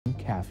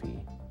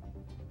McAfee.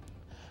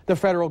 The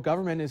federal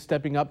government is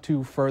stepping up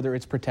to further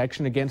its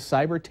protection against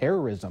cyber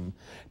terrorism.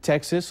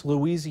 Texas,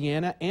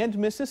 Louisiana, and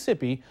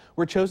Mississippi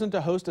were chosen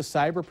to host a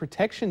cyber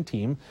protection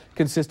team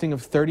consisting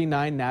of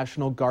 39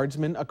 National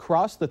Guardsmen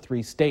across the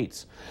 3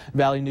 states.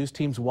 Valley News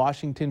Team's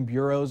Washington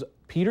Bureau's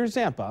Peter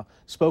Zampa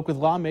spoke with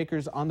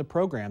lawmakers on the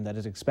program that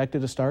is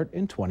expected to start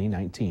in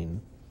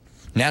 2019.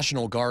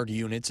 National Guard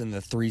units in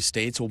the 3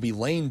 states will be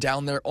laying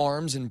down their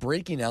arms and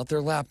breaking out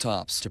their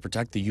laptops to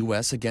protect the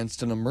U.S.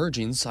 against an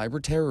emerging cyber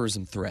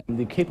terrorism threat.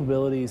 The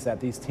capabilities that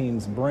these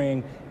teams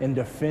bring in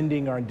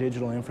defending our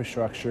digital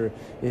infrastructure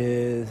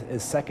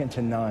is second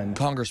to none.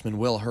 Congressman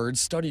Will Hurd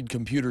studied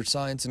computer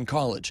science in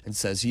college and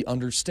says he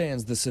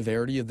understands the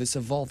severity of this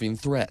evolving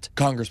threat.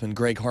 Congressman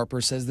Greg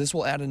Harper says this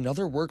will add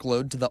another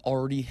workload to the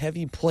already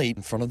heavy plate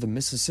in front of the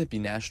Mississippi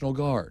National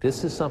Guard.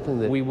 This is something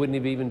that we wouldn't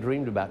have even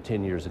dreamed about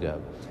 10 years ago.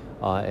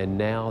 And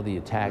now the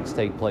attacks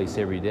take place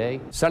every day.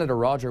 Senator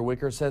Roger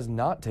Wicker says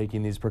not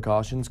taking these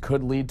precautions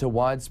could lead to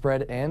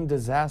widespread and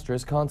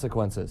disastrous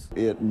consequences.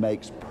 It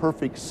makes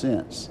perfect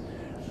sense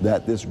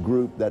that this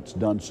group that's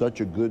done such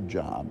a good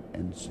job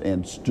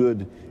and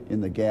stood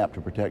in the gap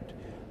to protect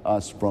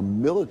us from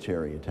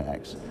military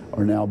attacks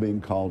are now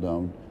being called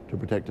on to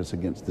protect us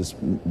against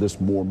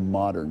this more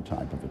modern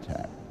type of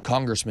attack.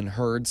 Congressman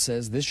Hurd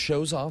says this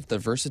shows off the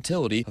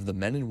versatility of the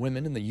men and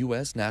women in the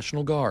U.S.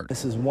 National Guard.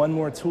 This is one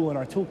more tool in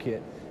our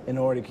toolkit in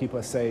order to keep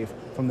us safe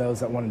from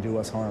those that want to do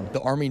us harm. The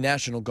Army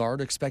National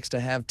Guard expects to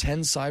have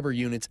 10 cyber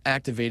units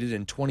activated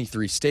in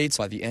 23 states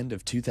by the end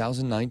of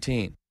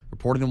 2019.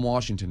 Reported in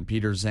Washington,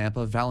 Peter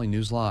Zampa, Valley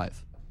News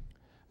Live.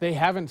 They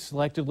haven't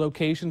selected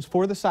locations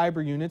for the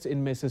cyber units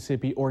in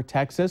Mississippi or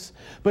Texas,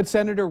 but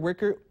Senator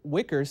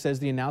Wicker says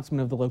the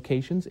announcement of the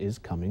locations is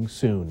coming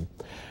soon.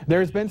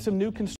 There's been some new construction